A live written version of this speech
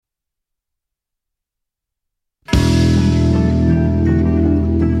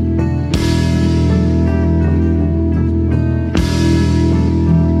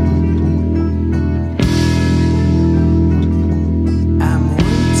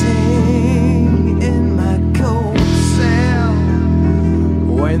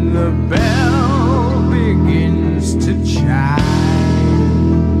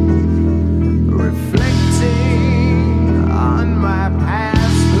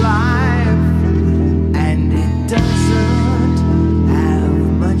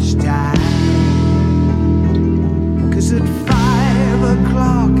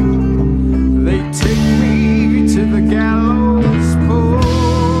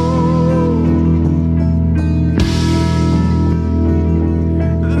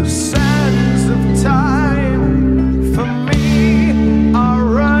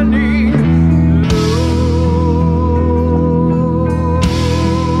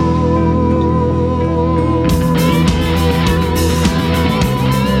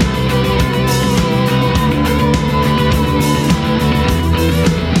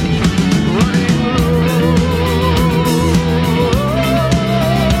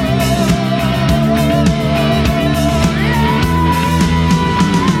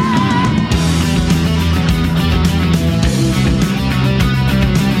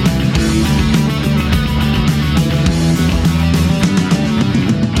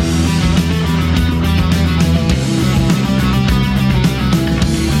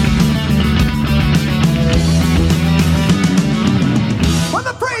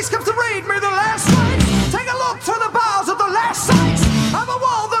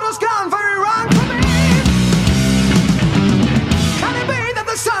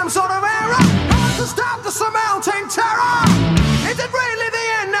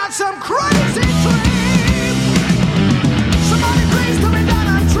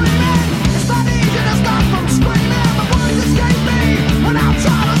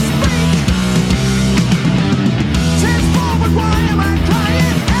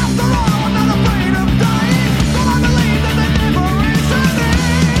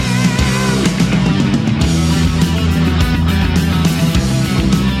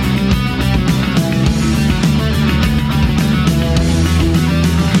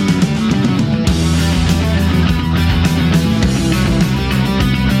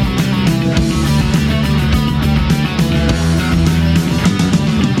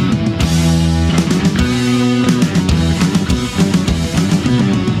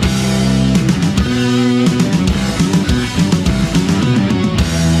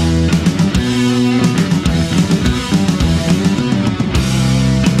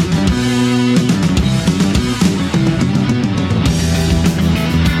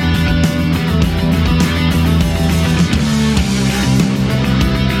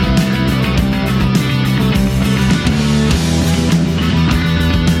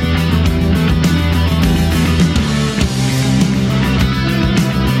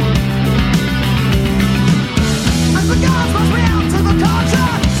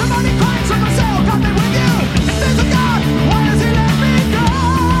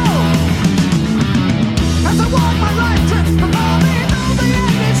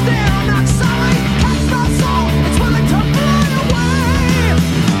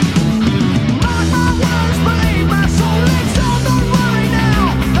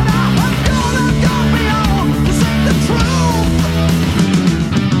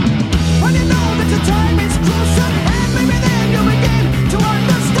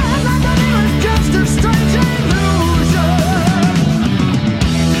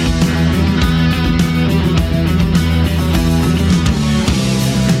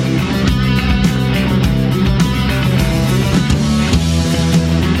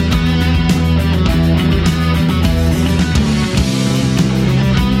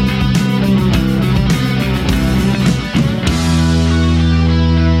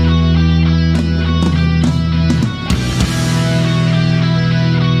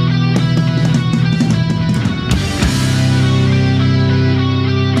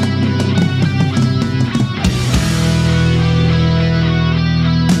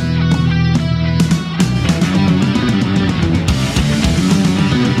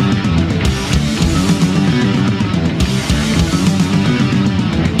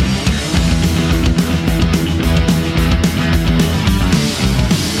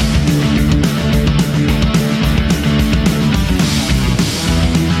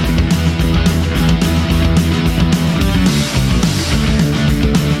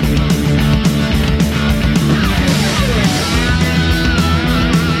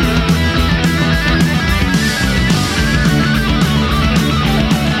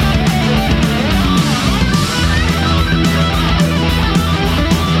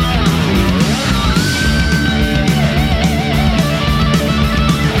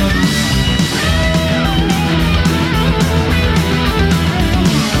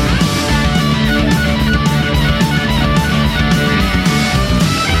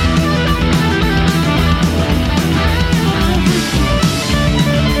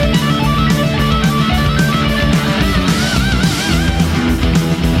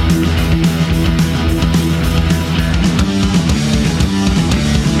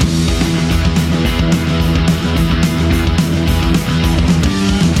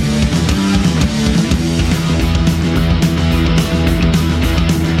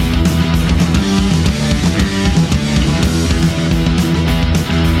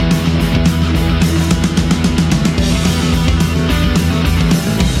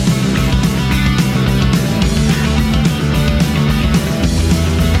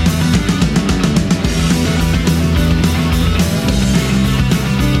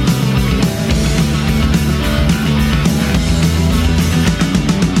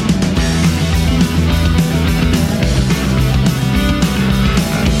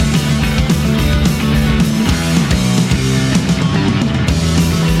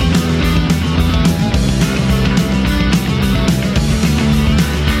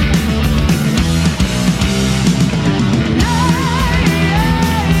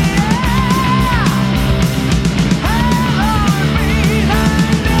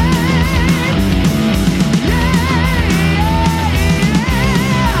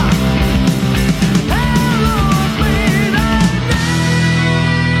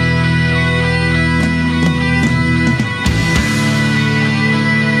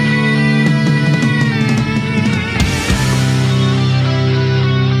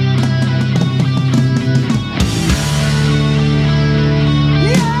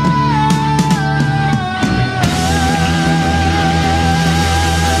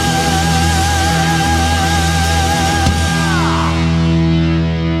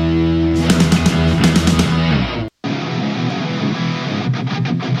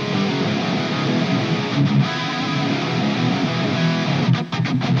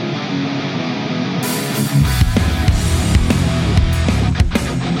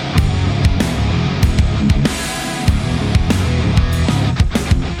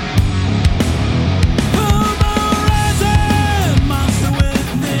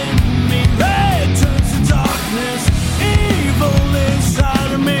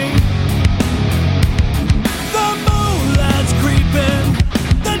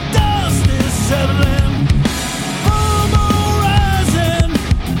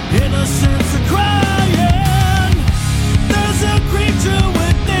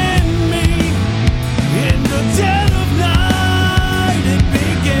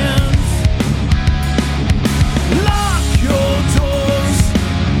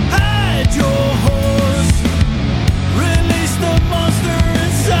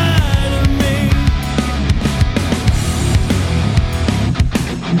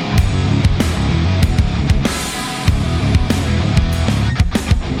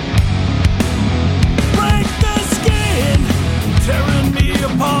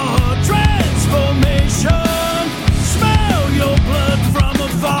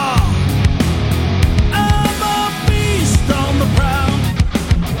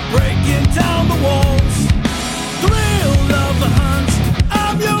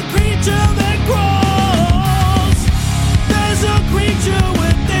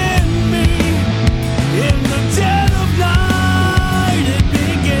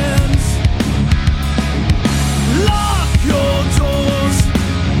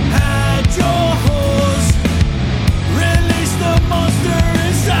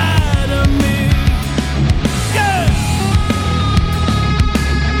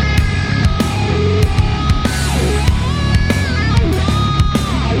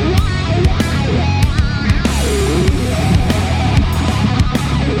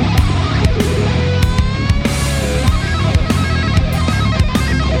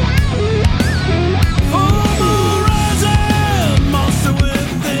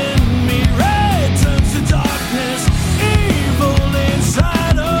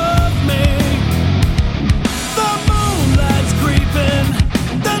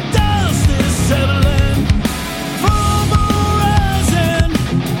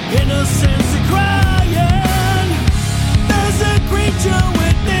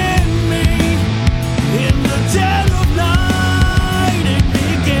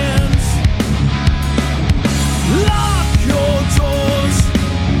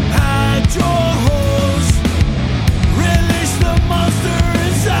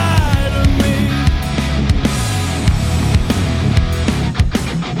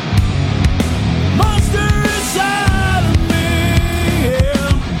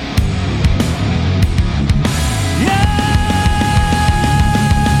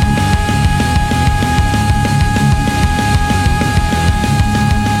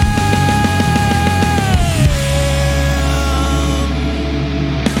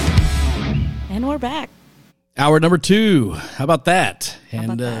Hour number 2. How about that?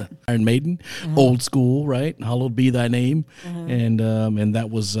 About that? Iron Maiden, old school, right? Hallowed be thy name. And that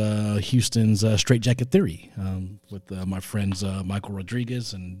was Houston's Straight Jacket Theory with my friends Michael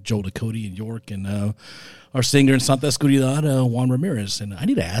Rodriguez and Joel Ducote in York and our singer in Santa Escuridad, Juan Ramirez. And I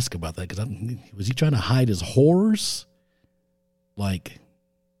need to ask about that because was he trying to hide his horrors? Like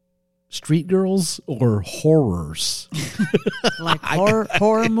street girls or horrors? Like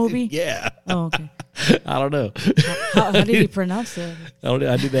horror movie? Yeah. Oh, okay. I don't know. How did he pronounce it? I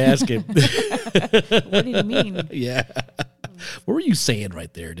didn't ask him. What did he mean? Yeah. What were you saying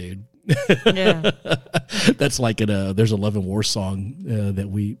right there, dude? Yeah. That's like there's a Love and War song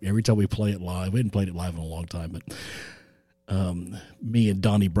that every time we play it live, we hadn't played it live in a long time, but me and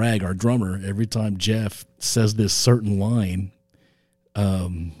Donnie Bragg, our drummer, every time Jeff says this certain line,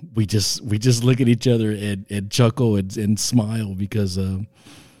 we just look at each other and chuckle and smile because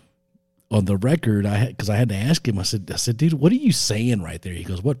on the record, because I had to ask him, I said, dude, what are you saying right there? He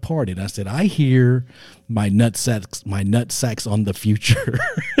goes, what part? And I said, I hear my nut sacks on the future.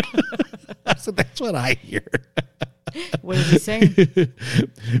 I said, that's what I hear. What did he say?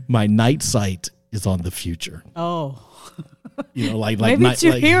 My night sight is on the future. Oh. You know, like maybe it's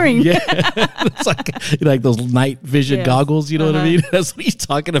your hearing. Yeah, it's like those night vision goggles. You know what I mean? That's what he's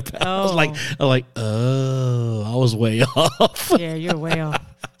talking about. Oh. I'm like, I was way off. Yeah, you're way off.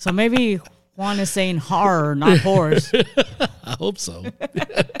 So maybe Juan is saying horror, not horse. I hope so.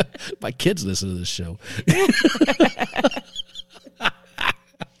 My kids listen to this show.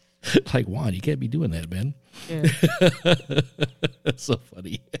 Like, Juan, you can't be doing that, man. Yeah. That's so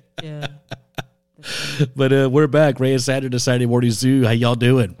funny. Yeah. But we're back. Ray and Saturday, Saturday Morning Zoo. How y'all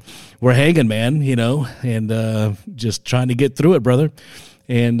doing? We're hanging, man, and just trying to get through it, brother.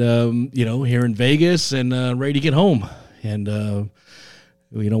 And, here in Vegas and ready to get home. And,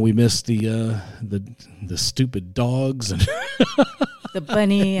 we missed the stupid dogs and the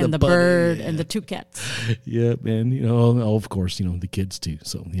bunny and the bird and the 2 cats. Yeah, man. Of course, the kids too.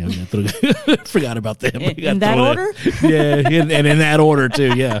 So yeah, forgot about them. In that order? Yeah, and in that order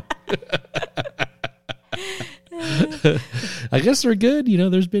too. Yeah. I guess they're good.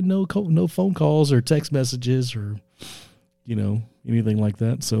 There's been no phone calls or text messages or anything like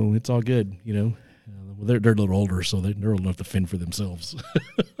that. So it's all good. They're a little older, so they're old enough to fend for themselves.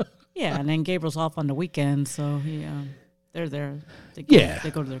 Yeah, and then Gabriel's off on the weekend, so they're there. They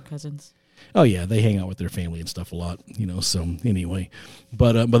go to their cousins. Oh yeah, they hang out with their family and stuff a lot, So anyway,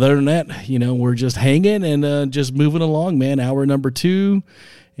 but other than that, we're just hanging and just moving along, man. Hour number 2,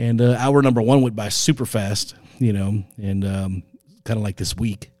 and hour number 1 went by super fast, and kind of like this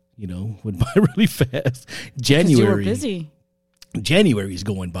week, went by really fast. January, you were busy. January's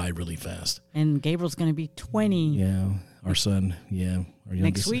going by really fast. And Gabriel's going to be 20. Yeah, our son. Yeah,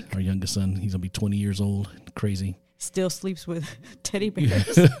 next week. Our youngest son. He's gonna be 20 years old. Crazy. Still sleeps with teddy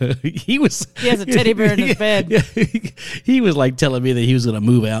bears. He has a teddy bear in his bed. Yeah, he was like telling me that he was going to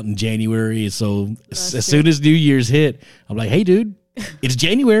move out in January. So as soon as New Year's hit, I'm like, hey, dude, it's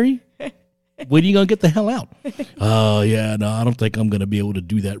January. When are you going to get the hell out? Oh, yeah, no, I don't think I'm going to be able to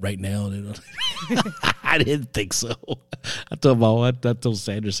do that right now. I didn't think so. I told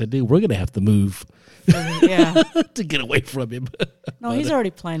Sandra, I said, dude, we're going to have to move. Yeah. To get away from him. No, he's already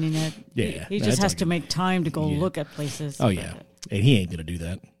planning it. Yeah. He just has to make time to go look at places. Oh, yeah. And he ain't going to do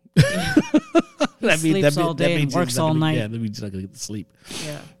that. He sleeps all day and works all night. Yeah, that means he's not going to get to sleep.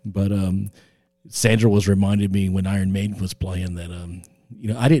 Yeah. But Sandra was reminding me when Iron Maiden was playing that,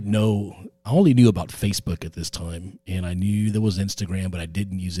 I didn't know. I only knew about Facebook at this time, and I knew there was Instagram, but I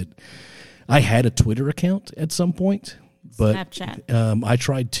didn't use it. I had a Twitter account at some point, but Snapchat. I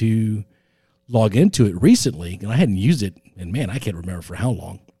tried to log into it recently, and I hadn't used it, and man, I can't remember for how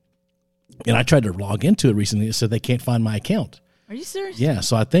long. And I tried to log into it recently, it said they can't find my account. Are you serious? Yeah,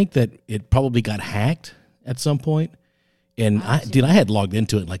 so I think that it probably got hacked at some point, and I had logged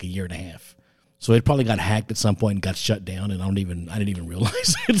into it in like a year and a half. So it probably got hacked at some point and got shut down, and I didn't even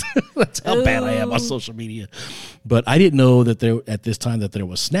realize it. That's how bad I am on social media. But I didn't know that at this time that there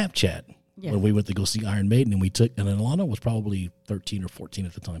was Snapchat when we went to go see Iron Maiden, and Alana was probably 13 or 14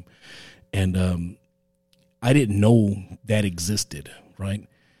 at the time, and I didn't know that existed, right?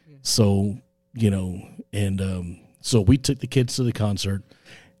 Yeah. So so we took the kids to the concert.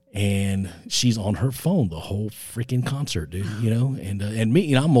 And she's on her phone the whole freaking concert, dude, and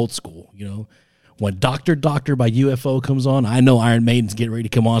me, I'm old school, When Doctor by UFO comes on, I know Iron Maiden's getting ready to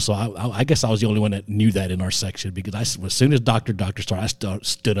come on, so I guess I was the only one that knew that in our section because as soon as Doctor started, I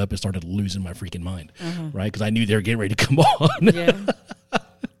stood up and started losing my freaking mind, right? Because I knew they were getting ready to come on. Yeah.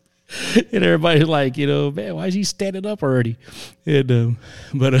 And everybody's like, man, why is he standing up already? And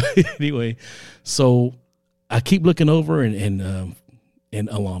but anyway, so I keep looking over and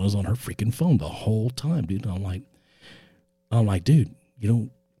Alana's on her freaking phone the whole time, dude. I'm like, dude,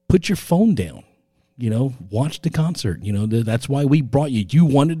 put your phone down. Watch the concert. That's why we brought you. You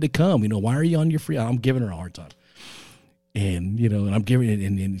wanted to come. Why are you on your free? I'm giving her a hard time. And, and I'm giving it,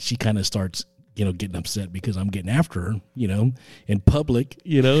 and she kind of starts, getting upset because I'm getting after her, in public,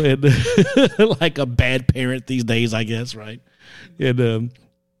 and like a bad parent these days, I guess, right? And,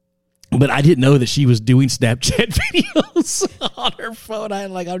 but I didn't know that she was doing Snapchat videos on her phone. I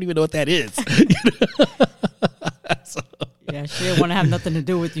don't even know what that is. So, yeah, she didn't want to have nothing to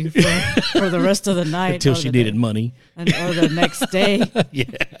do with you for the rest of the night. Until she needed money. Or the next day. Yeah,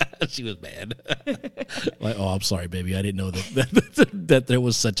 she was mad. Like, oh, I'm sorry, baby. I didn't know that there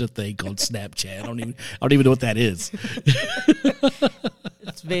was such a thing called Snapchat. I don't even know what that is.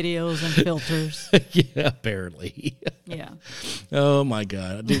 It's videos and filters. Yeah, apparently. Yeah. Oh, my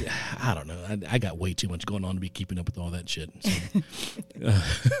God. Dude, I don't know. I got way too much going on to be keeping up with all that shit. So.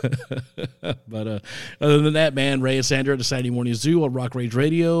 But other than that, man, Ray and Sandra at the Saturday Morning Zoo on Rock Rage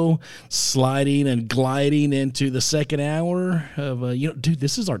Radio, sliding and gliding into the second hour of, dude,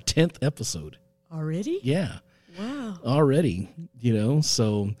 this is our 10th episode. Already? Yeah. Wow. Already,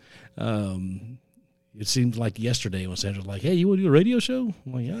 so it seems like yesterday when Sandra's like, hey, you want to do a radio show?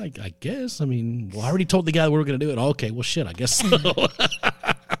 I'm like, yeah, I guess. I mean, I already told the guy we were going to do it. Okay, well, shit, I guess so.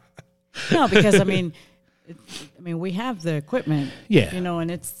 No, because, I mean, we have the equipment. Yeah. And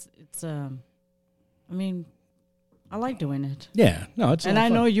it's I mean, I like doing it. Yeah. No, it's a lot of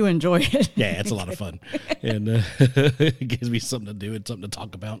fun. know you enjoy it. Yeah, it's a lot of fun. And it gives me something to do and something to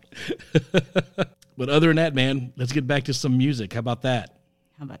talk about. But other than that, man, let's get back to some music. How about that?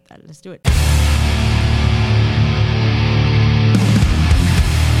 Let's do it.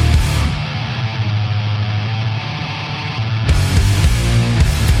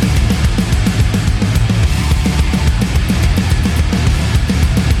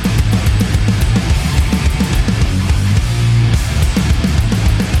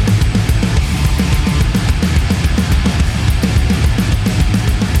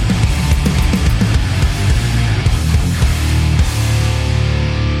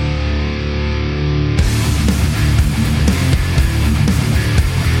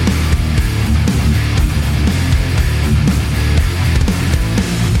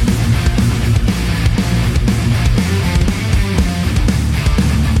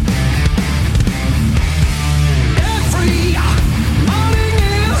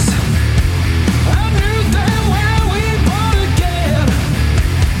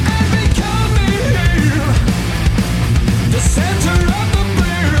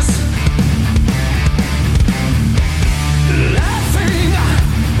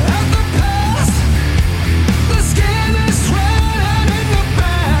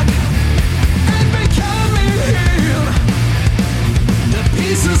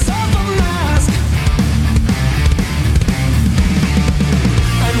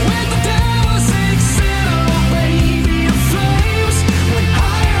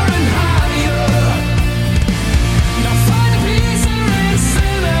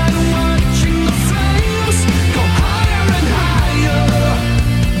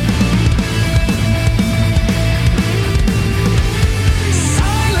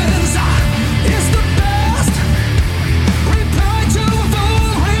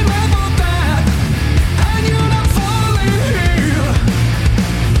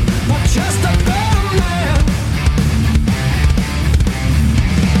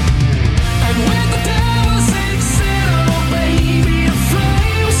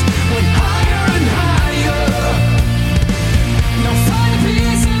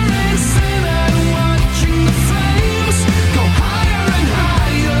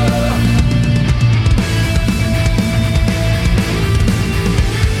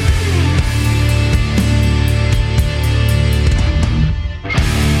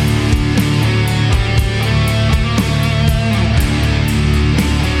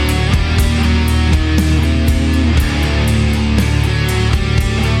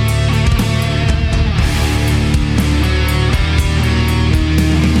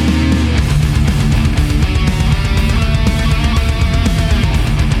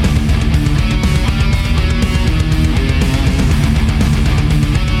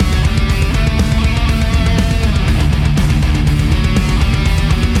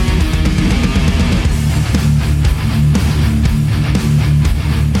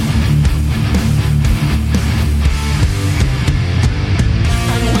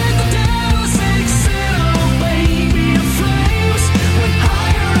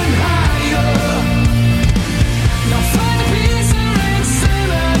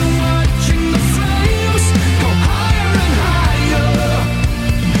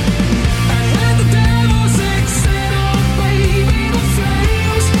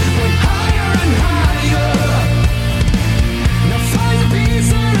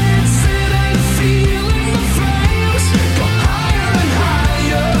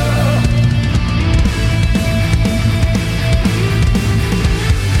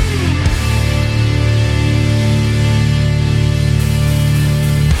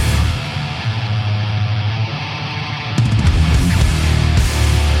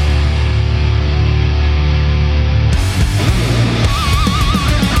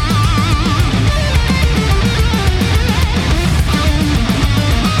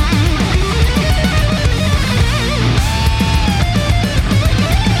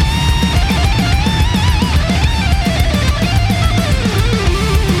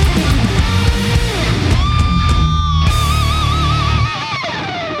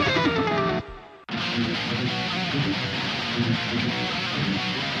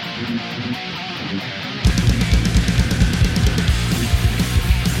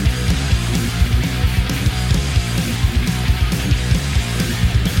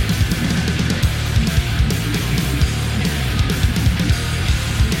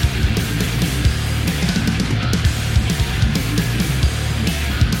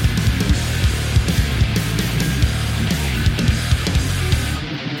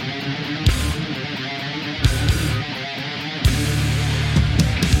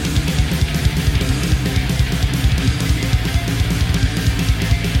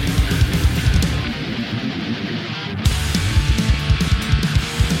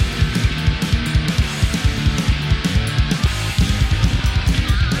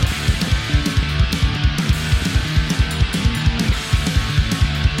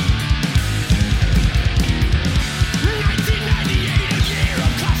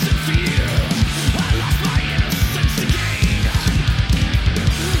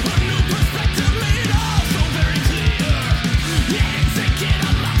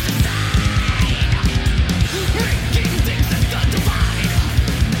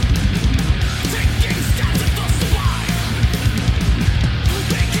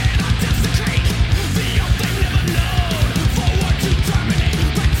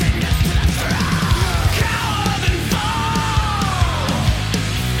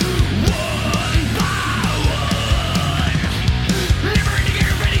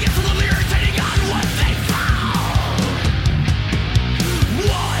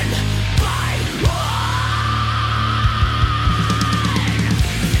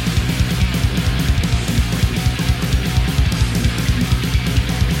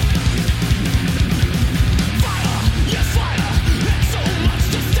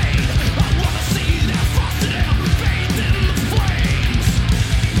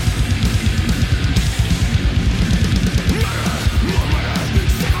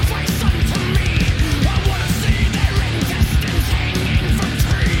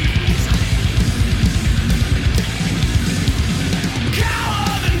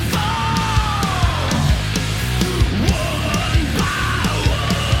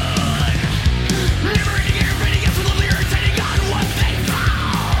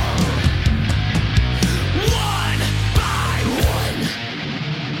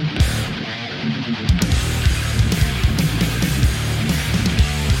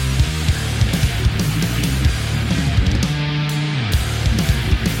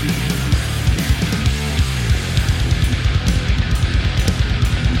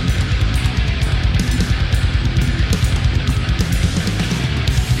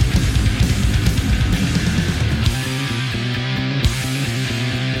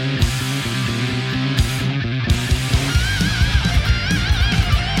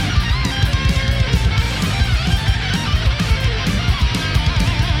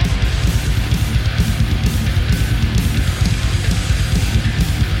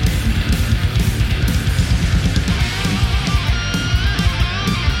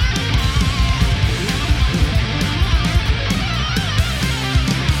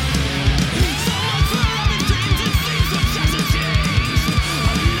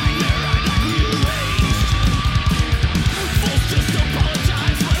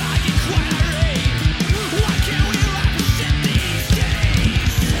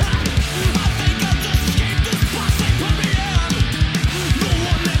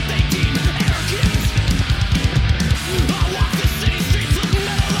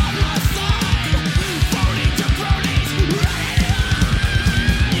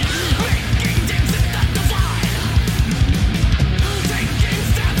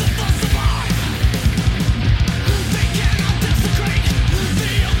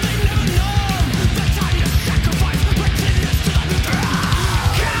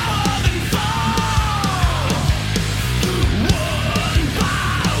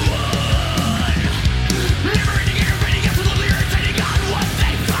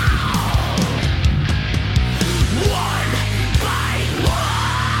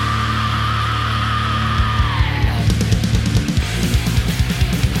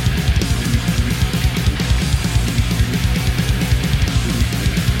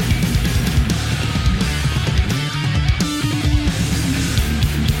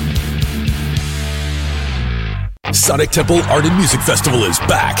 Sonic Temple Art and Music Festival is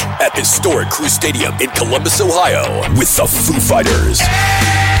back at historic Crew Stadium in Columbus, Ohio, with the Foo Fighters,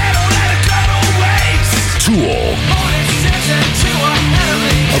 Tool,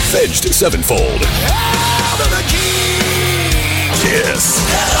 Avenged Sevenfold, Kiss.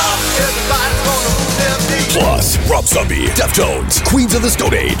 Plus, Rob Zombie, Deftones, Queens of the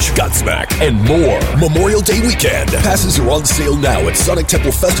Stone Age, Godsmack, and more. Memorial Day weekend. Passes are on sale now at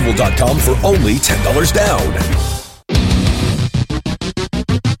SonicTempleFestival.com for only $10 down.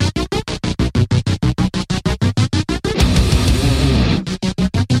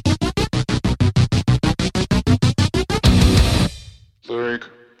 Think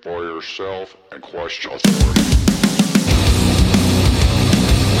for yourself and question authority.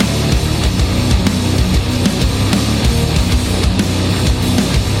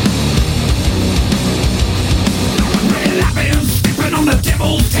 I've been sleeping on the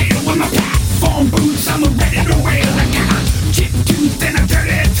devil's tail with my platform boots. I'm ready to wail. I got a chip tooth and a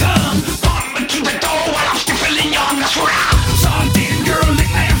dirty tongue. Bomb to the door while I'm stippling young. That's where I saw a dead girl in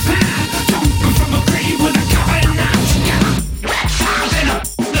last night, jumping from a grave with a coffin knife. She got a rat size and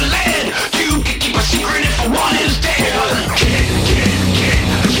the lead. You can keep a secret if one is dead. Kid, kid, kid,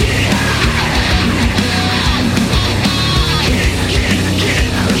 kid. Kid, kid, kid,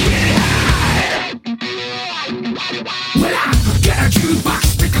 kid. Well, I got a jukebox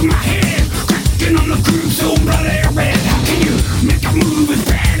stick in my head, cracking on the groove so bloody red. How can you make a move as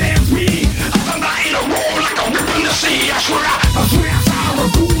bad as me? I'm in a roar like a rip in the sea. I swear I saw a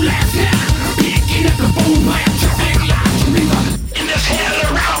ghoul last night, picking up the bone by a traffic light. River in this hell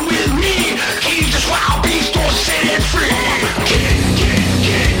around with me. He's this wild beast or set it free. Kid, kid,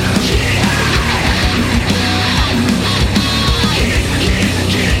 kid, kid. Kid, kid,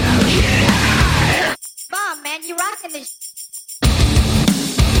 kid, kid. Mom, man, you rocking this.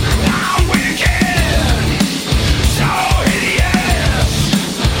 I'm wicked, so hideous,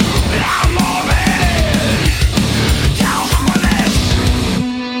 but I'm morbid, down from my list.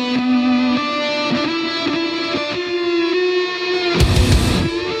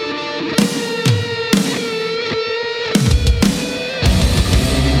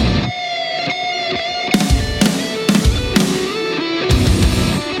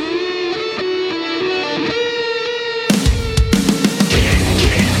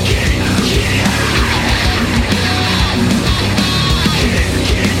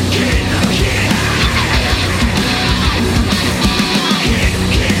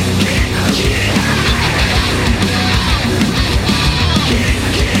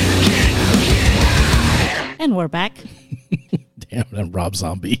 And we're back. Damn, I'm Rob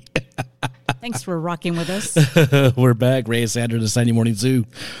Zombie. Thanks for rocking with us. We're back. Ray and Sandra, the Sunday Morning Zoo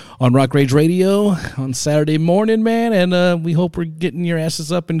on Rock Rage Radio on Saturday morning, man. And we hope we're getting your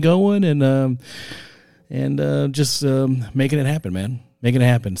asses up and going and just making it happen, man. Making it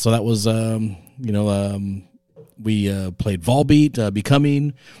happen. So that was, we played Volbeat,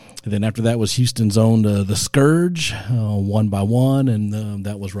 Becoming. And then after that was Houston's own The Scourge, One by One, and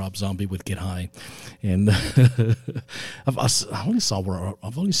that was Rob Zombie with Get High. And I've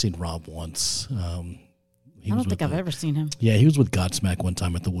only seen Rob once. I don't think I've ever seen him. Yeah, he was with Godsmack one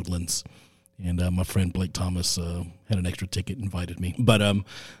time at the Woodlands, and my friend Blake Thomas had an extra ticket, invited me. But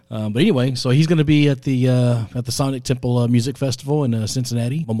anyway, so he's going to be at the Sonic Temple Music Festival in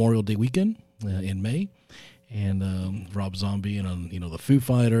Cincinnati Memorial Day weekend in May. And Rob Zombie and the Foo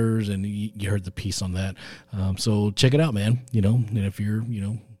Fighters, and you heard the piece on that. So check it out, man. And if you're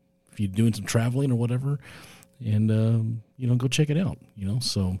doing some traveling or whatever, and go check it out.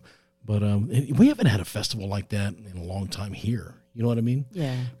 So, but we haven't had a festival like that in a long time here. You know what I mean?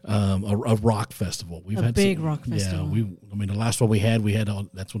 Yeah. A rock festival. We've had big rock festival. Yeah. The last one we had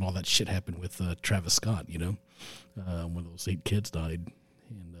that's when all that shit happened with Travis Scott. When those 8 kids died.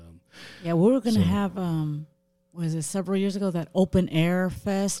 And yeah, we were gonna have. Was it several years ago, that open air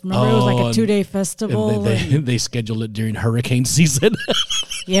fest? Remember, it was like a 2-day festival. They scheduled it during hurricane season.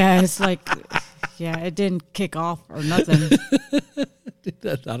 Yeah, it's like, it didn't kick off or nothing.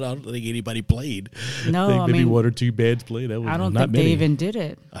 I don't think anybody played. No, I think maybe 1 or 2 bands played. I don't think they even did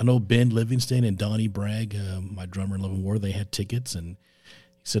it. I know Ben Livingston and Donnie Bragg, my drummer in Love and War, they had tickets, and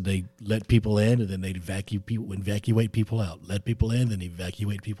he said they let people in, and then they'd evacuate people out. Let people in, then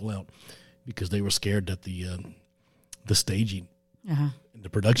evacuate people out, because they were scared that the staging and the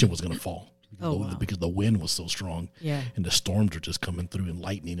production was going to fall because the wind was so strong. Yeah. And the storms are just coming through, and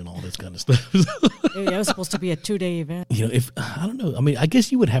lightning and all this kind of stuff. It was supposed to be a 2-day event. If I don't know, I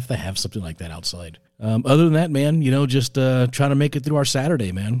guess you would have to have something like that outside. Other than that, man, just trying to make it through our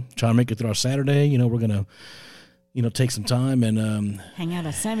Saturday, man. Trying to make it through our Saturday. We're going to take some time and hang out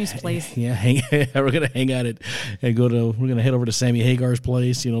at Sammy's place. Yeah, we're gonna hang out we're gonna head over to Sammy Hagar's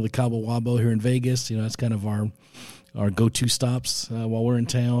place. The Cabo Wabo here in Vegas. That's kind of our go-to stops while we're in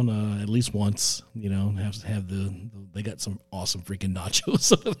town. At least once. Have they got some awesome freaking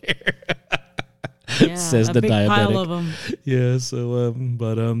nachos over there. Yeah, says a the big diabetic. pile of them. Yeah. So,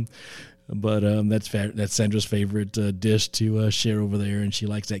 that's Sandra's favorite dish to share over there, and she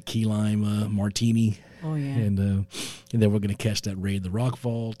likes that key lime martini. Oh yeah. And then we're gonna catch that Raid the Rock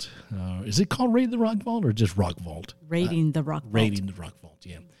Vault. Is it called Raid the Rock Vault or just Rock Vault? Raiding the Rock Vault. Raiding the Rock Vault.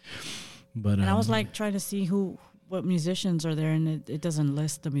 Yeah. But And I was like trying to see what musicians are there, and it doesn't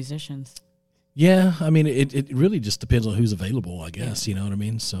list the musicians. yeah, I mean, it really just depends on who's available, I guess. You know what I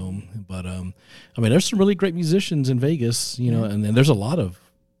mean? So, but I mean, there's some really great musicians in Vegas, you know, and then there's a lot of,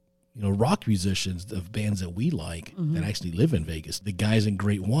 you know, rock musicians of bands that we like that actually live in Vegas. The guys in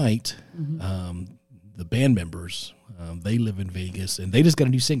Great White, the band members, they live in Vegas, and they just got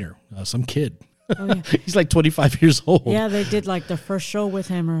a new singer, some kid. Oh yeah. He's like 25 years old. Yeah, they did like the first show with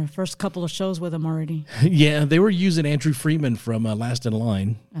him, or first couple of shows with him already. Yeah, they were using Andrew Freeman from Last in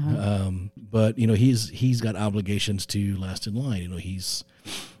Line, but you know he's got obligations to Last in Line. He's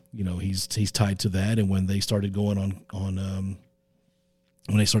tied to that. And when they started going on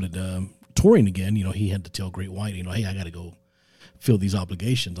when they started touring again, you know, he had to tell Great White, you know, hey, I got to go fill these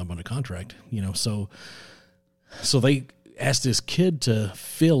obligations. I'm under contract, you know. So they asked this kid to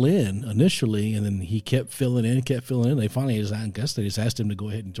fill in initially, and then he kept filling in. They finally, I guess they just asked him to go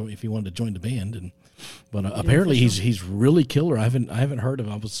ahead and join if he wanted to join the band. But apparently he's really killer. I haven't heard of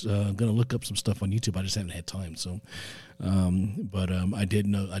him. I was going to look up some stuff on YouTube. I just haven't had time. So, I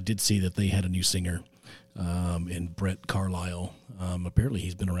did see that they had a new singer, in Brett Carlisle. Apparently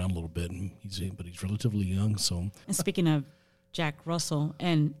he's been around a little bit, but he's relatively young. So, And speaking of Jack Russell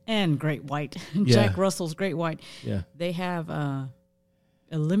and Great White, Yeah. Jack Russell's Great White, yeah. they have a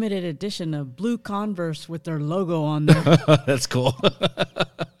limited edition of blue Converse with their logo on there, That's cool.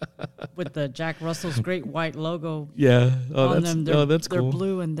 with the Jack Russell's Great White logo Yeah. on them. They're that's they're cool.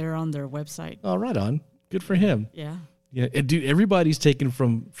 blue, and they're on their website. Oh, right on. Good for him. Yeah. Yeah, and dude, everybody's taken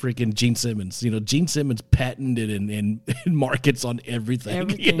from freaking Gene Simmons. You know, Gene Simmons patented and markets on everything.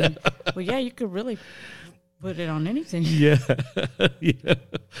 Everything. You know? Well, yeah, you could really put it on anything. Yeah, yeah.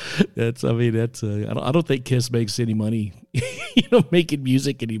 I don't think Kiss makes any money, you know, making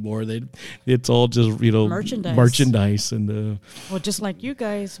music anymore. It's all just, you know, merchandise and. Well, just like you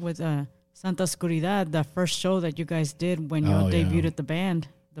guys with Santa Oscuridad, the first show that you guys did when you all debuted at the band,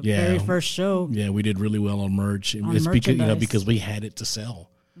 the very first show. Yeah, we did really well on merch. On it's merchandise. because we had it to sell.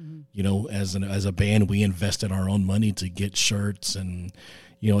 You know, as a band, we invested our own money to get shirts and,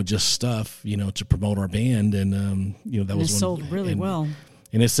 you know, just stuff, you know, to promote our band. And, you know, that was It sold really well.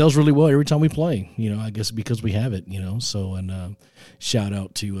 And it sells really well every time we play, you know, I guess because we have it, you know. So, and shout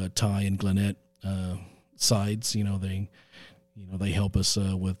out to Ty and Glenette Sides. You know, they help us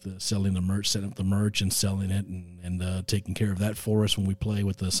with selling the merch, setting up the merch and selling it and taking care of that for us when we play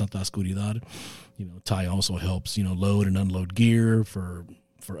with the Santa Oscuridad. You know, Ty also helps, you know, load and unload gear for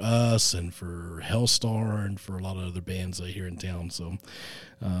us and for Hellstar and for a lot of other bands here in town. So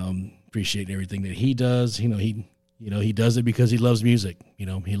appreciate everything that he does. You know, he does it because he loves music. You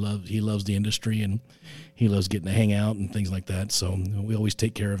know, he loves the industry and he loves getting to hang out and things like that. So we always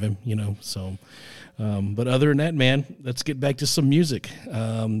take care of him, you know. So, but other than that, man, let's get back to some music.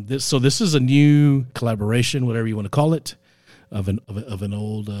 This is a new collaboration, whatever you want to call it, of an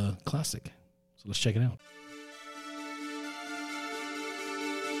old classic. So let's check it out.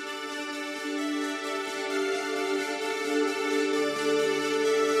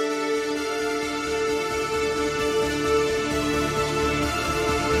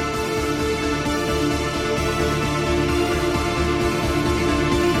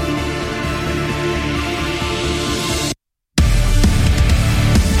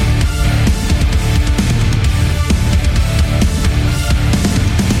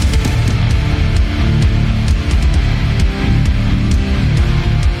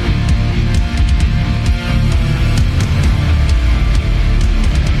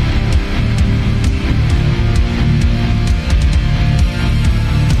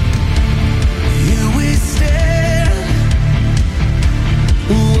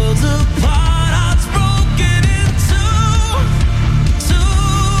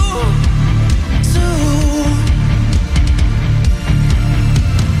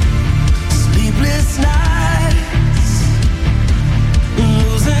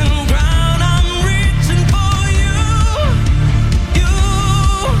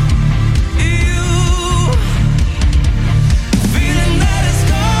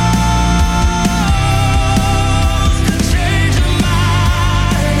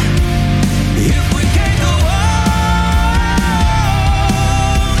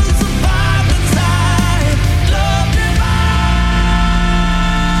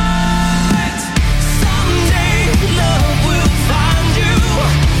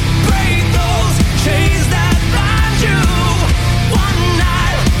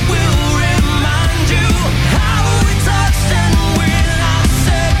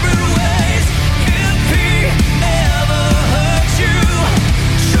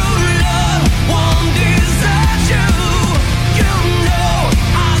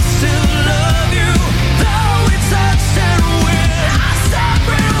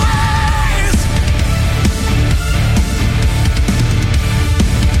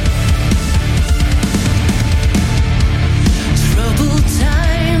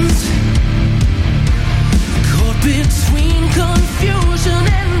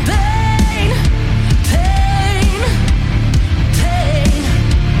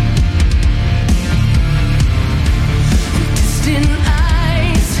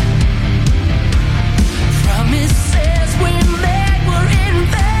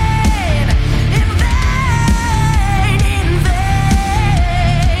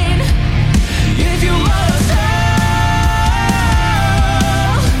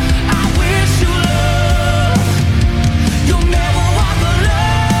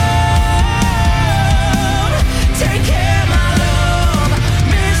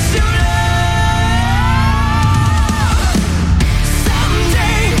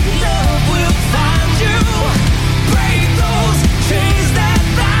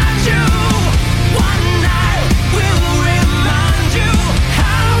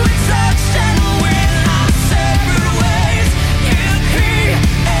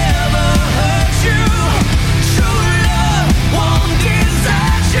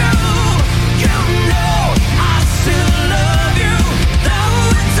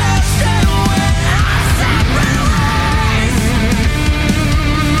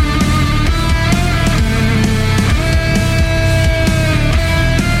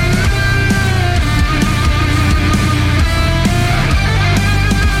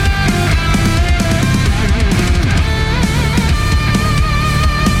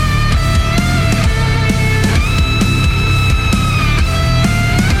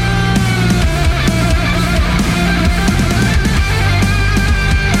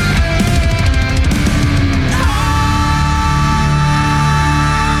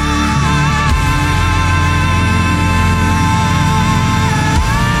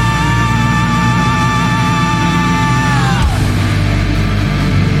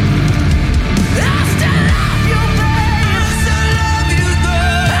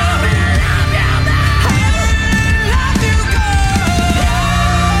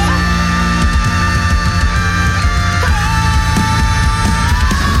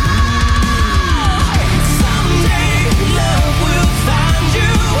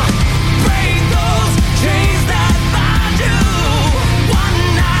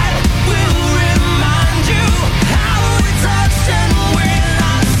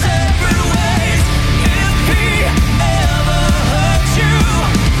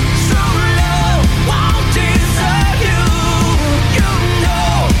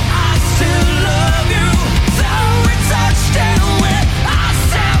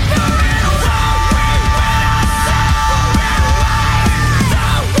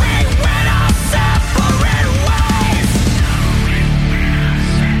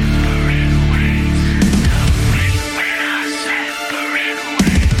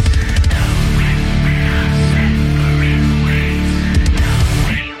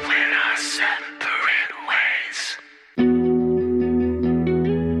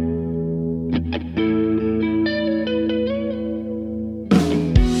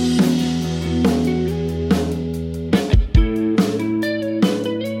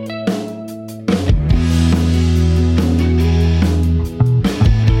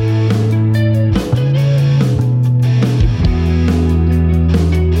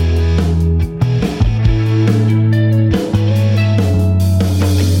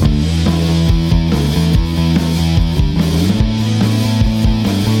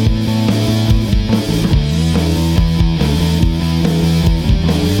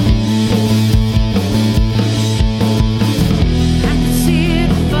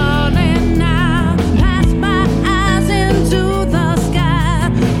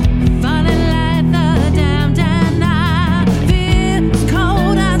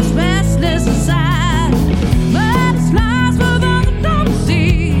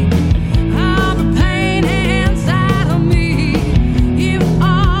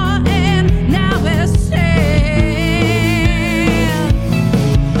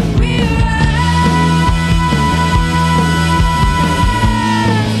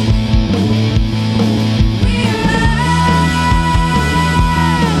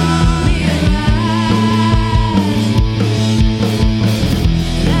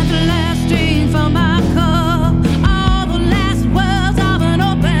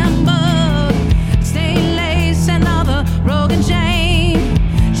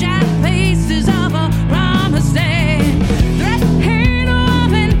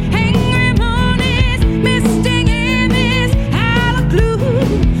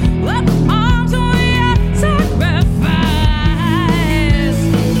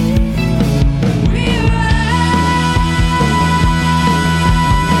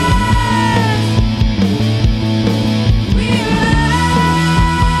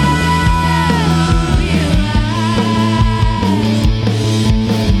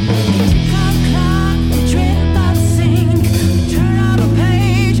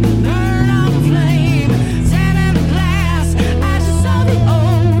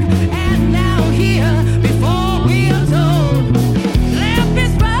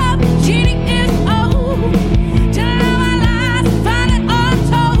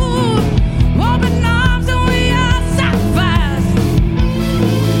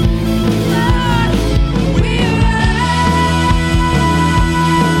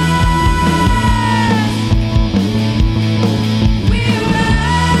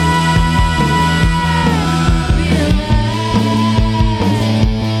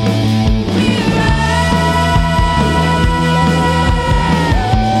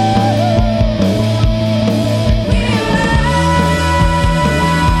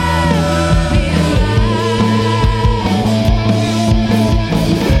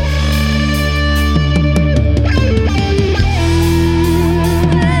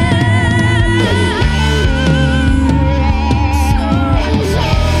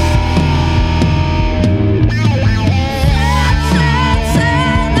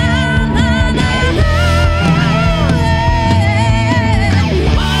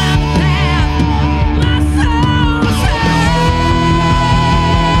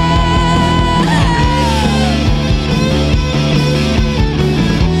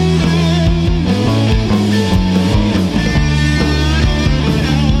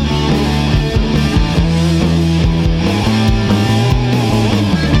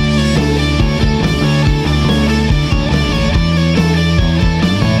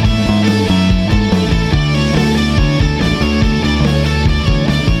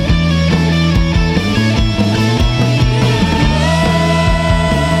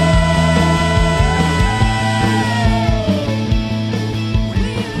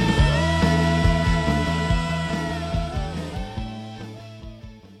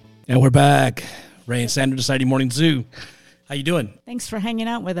 we're back. Ray and Sandra, Saturday Morning Zoo. How you doing? Thanks for hanging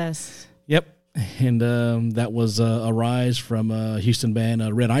out with us. Yep. And that was Arise from Houston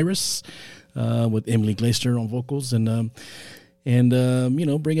band Red Iris with Emily Glaister on vocals. And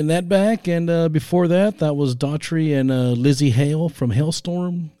bringing that back. And before that was Daughtry and Lizzie Hale from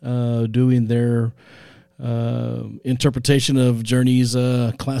Hailstorm doing their interpretation of Journey's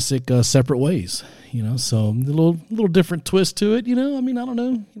classic Separate Ways. So a little different twist to it. I don't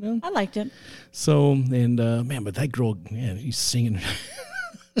know. I liked it. So and man, but that girl, man, she's singing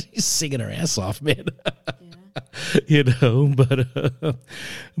her ass off, man. Yeah.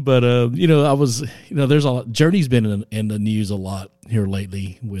 But I was, there's a lot. Journey's been in the news a lot here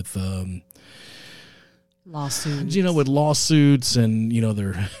lately with lawsuits. With lawsuits and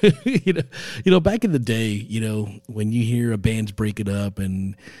they're back in the day, when you hear a band's break it up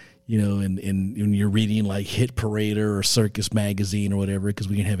and and when you're reading like Hit Parader or Circus Magazine or whatever, because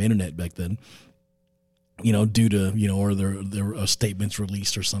we didn't have internet back then, due to, or there were statements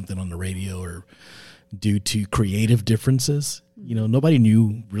released or something on the radio or due to creative differences, nobody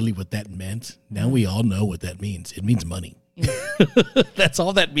knew really what that meant. Now we all know what that means. It means money. Yeah. That's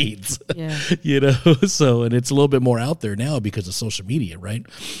all that means. Yeah. So, and it's a little bit more out there now because of social media, right?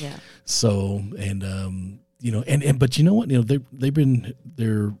 Yeah. So, but you know what?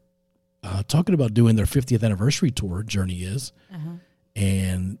 They're talking about doing their 50th anniversary tour. Journey is,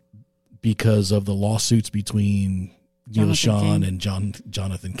 and because of the lawsuits between Neal Schon and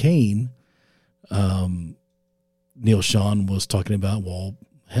Jonathan Cain, Neal Schon was talking about, well,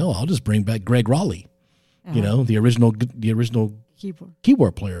 hell, I'll just bring back Greg Raleigh, the original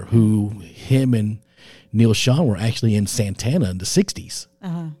keyboard player, who him and Neal Schon were actually in Santana in the 60s,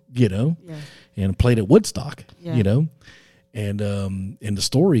 and played at Woodstock, And the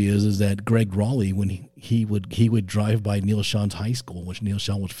story is that Greg Raleigh, when he would drive by Neal Schon's high school, which Neal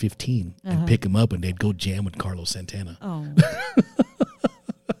Schon was 15, and pick him up, and they'd go jam with Carlos Santana. Oh.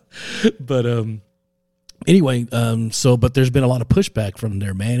 But anyway, but there's been a lot of pushback from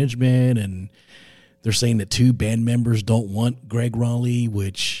their management, and they're saying that 2 band members don't want Greg Raleigh,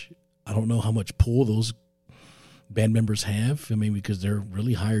 which I don't know how much pull those band members have. I mean, because they're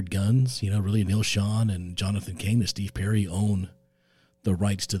really hired guns, really Neal Schon and Jonathan Cain and Steve Perry own the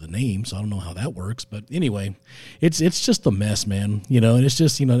rights to the name. So I don't know how that works, but anyway, it's just a mess, man, and it's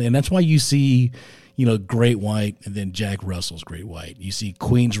just, and that's why you see, Great White and then Jack Russell's Great White. You see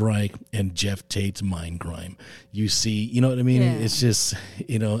Queensryche and Jeff Tate's Mindcrime. You see, you know what I mean? Yeah. It's just,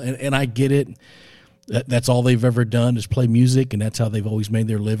 and I get it. That's all they've ever done is play music, and that's how they've always made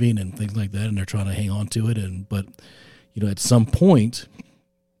their living and things like that, and they're trying to hang on to it. But at some point,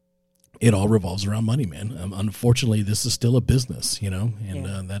 it all revolves around money, man. Unfortunately, this is still a business,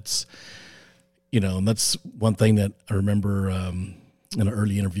 that's, that's one thing that I remember in an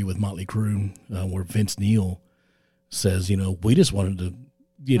early interview with Motley Crue where Vince Neil says, we just wanted to,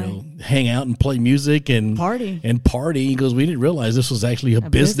 hang out and play music and party. He goes, we didn't realize this was actually a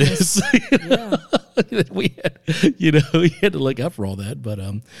business. Yeah. We had, we had to look out for all that. But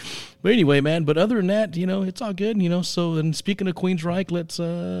anyway, man, but other than that, it's all good, so, and speaking of Queensryche, let's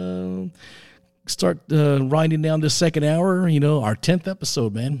start winding down this second hour, our 10th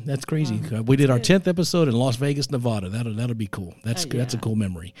episode, man. That's crazy. We did our 10th episode in Las Vegas, Nevada. That'll be cool. That's a cool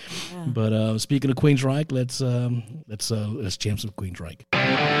memory. Yeah. But speaking of Queensryche, let's jam some Queensryche.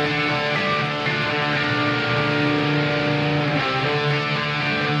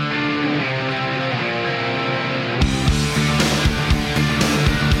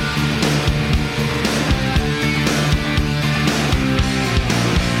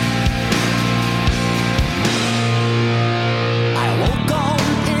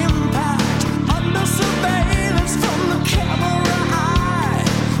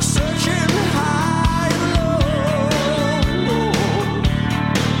 Searching high and low,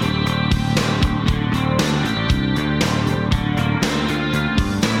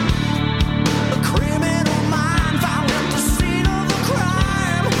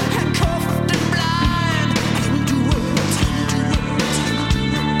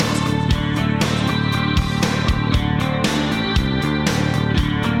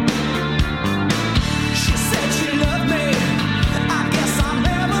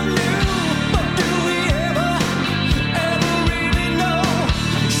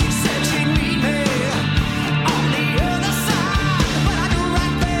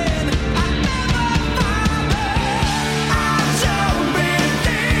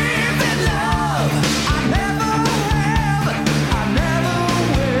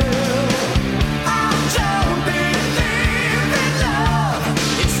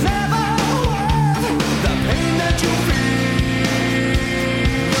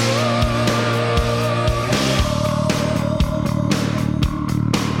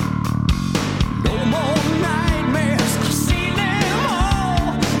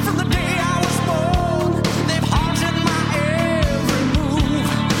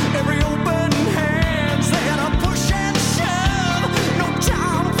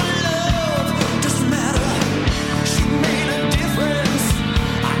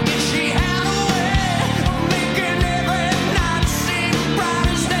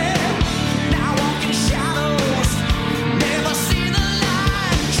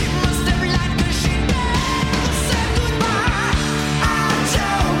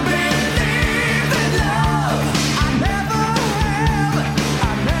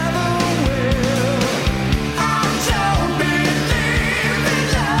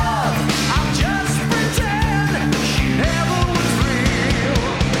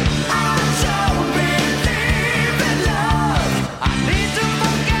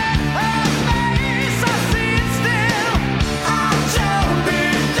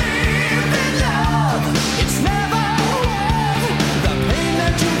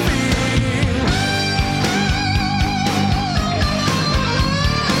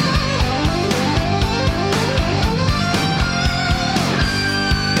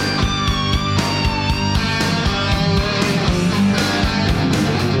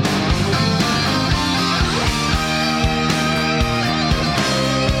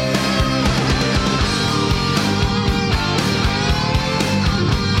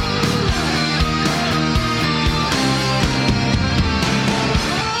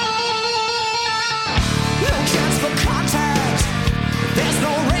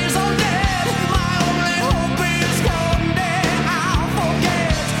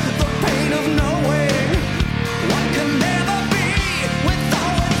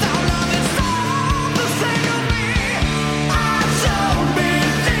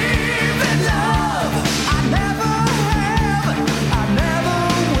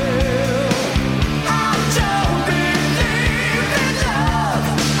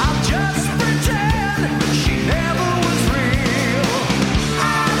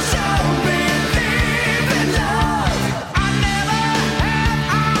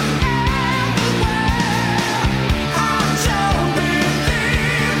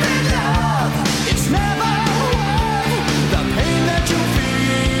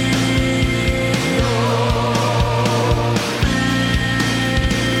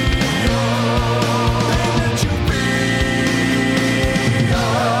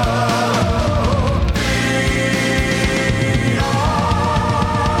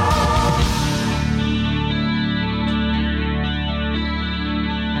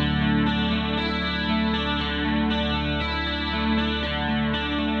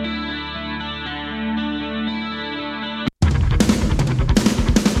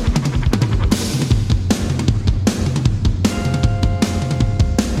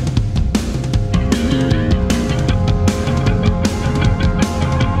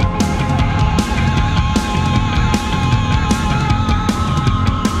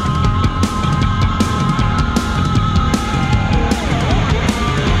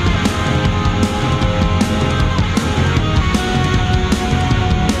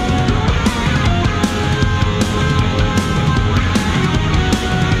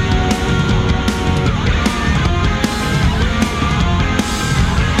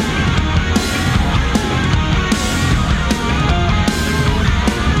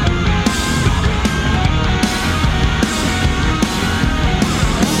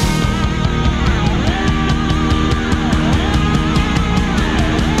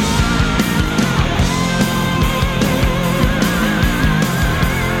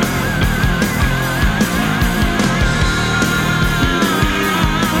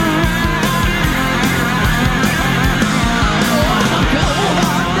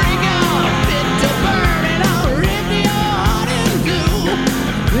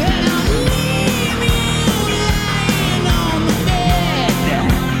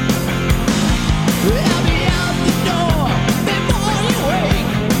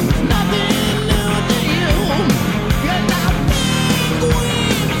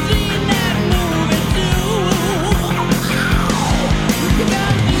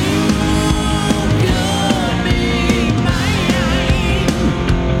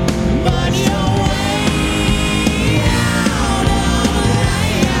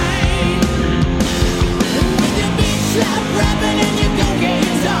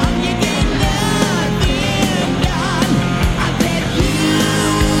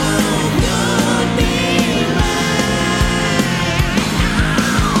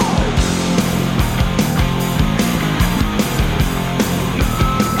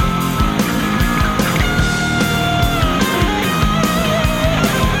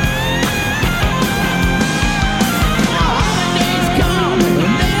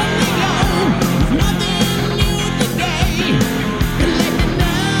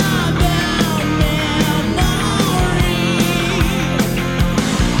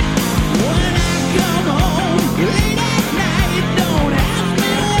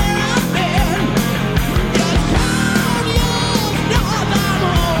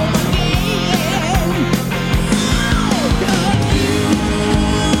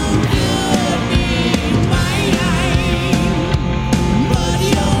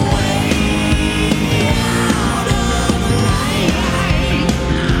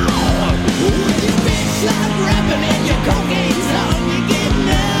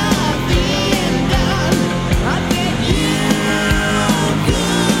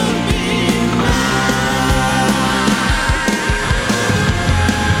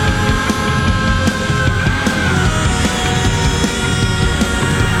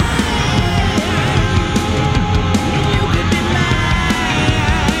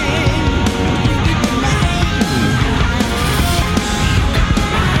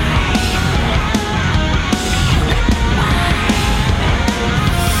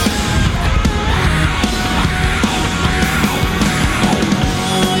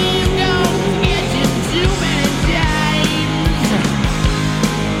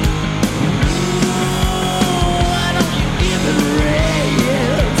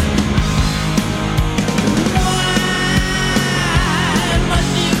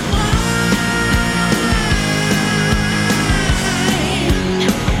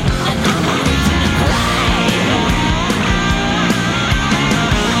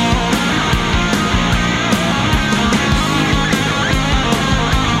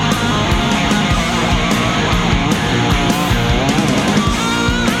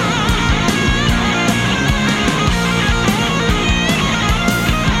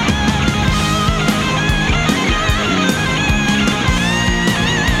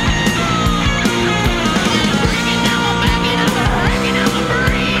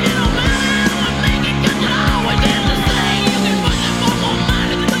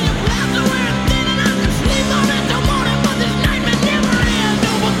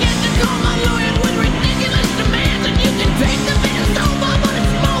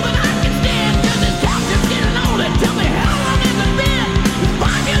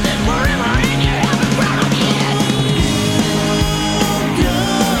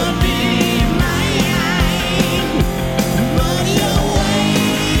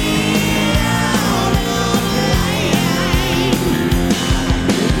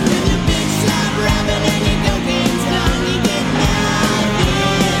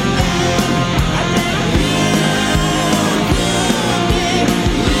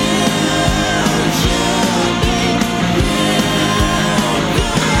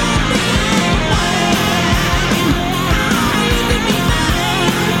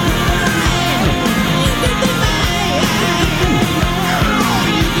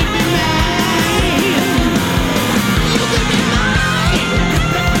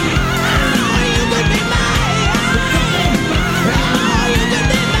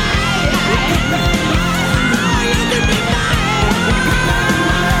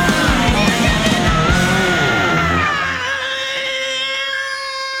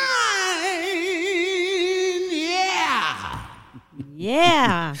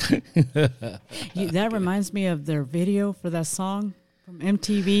 Yeah. That reminds me of their video for that song from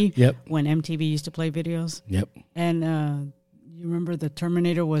MTV. Yep. When MTV used to play videos. Yep. And you remember the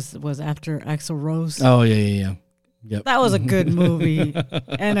Terminator was after Axl Rose? Oh, yeah. Yep. That was a good movie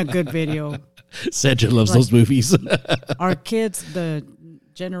and a good video. Sandra loves those movies. Our kids, the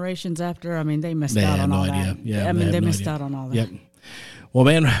generations after, I mean, they missed out on all that. Yeah, I mean, they missed out on all that. Yep. Well,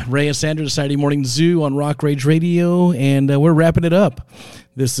 man, Ray and Sandra, the Saturday Morning Zoo on Rock Rage Radio, and we're wrapping it up.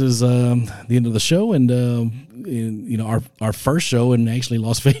 This is the end of the show, and our first show in actually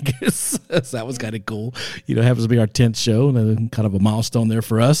Las Vegas. So that was kind of cool. Happens to be our 10th show, and kind of a milestone there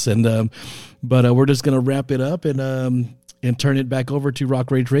for us. And but we're just gonna wrap it up and turn it back over to Rock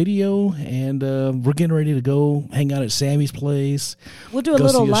Rage Radio, and we're getting ready to go hang out at Sammy's place. We'll do a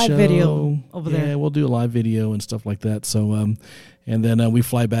little live video over there. Yeah, we'll do a live video and stuff like that. So, and then we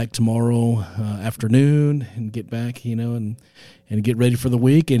fly back tomorrow afternoon and get back, and get ready for the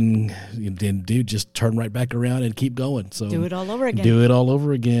week, and just turn right back around and keep going. So do it all over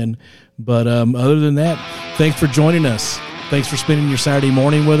again. But other than that, thanks for joining us. Thanks for spending your Saturday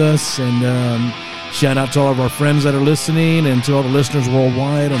morning with us, and shout out to all of our friends that are listening and to all the listeners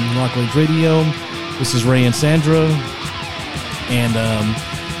worldwide on Rock Rage Radio. This is Ray and Sandra, and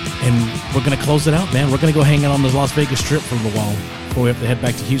we're going to close it out, man. We're going to go hang out on the Las Vegas Strip for a little while before we have to head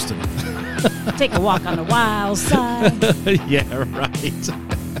back to Houston. Take a walk on the wild side. Yeah, right.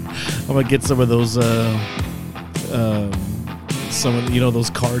 I'm going to get some of those, those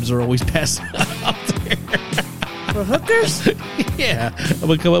cards are always passing out there. For hookers? Yeah, I'm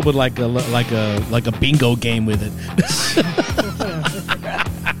gonna come up with like a bingo game with it.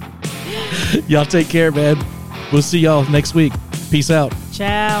 Y'all take care, man. We'll see y'all next week. Peace out.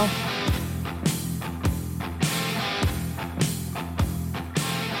 Ciao.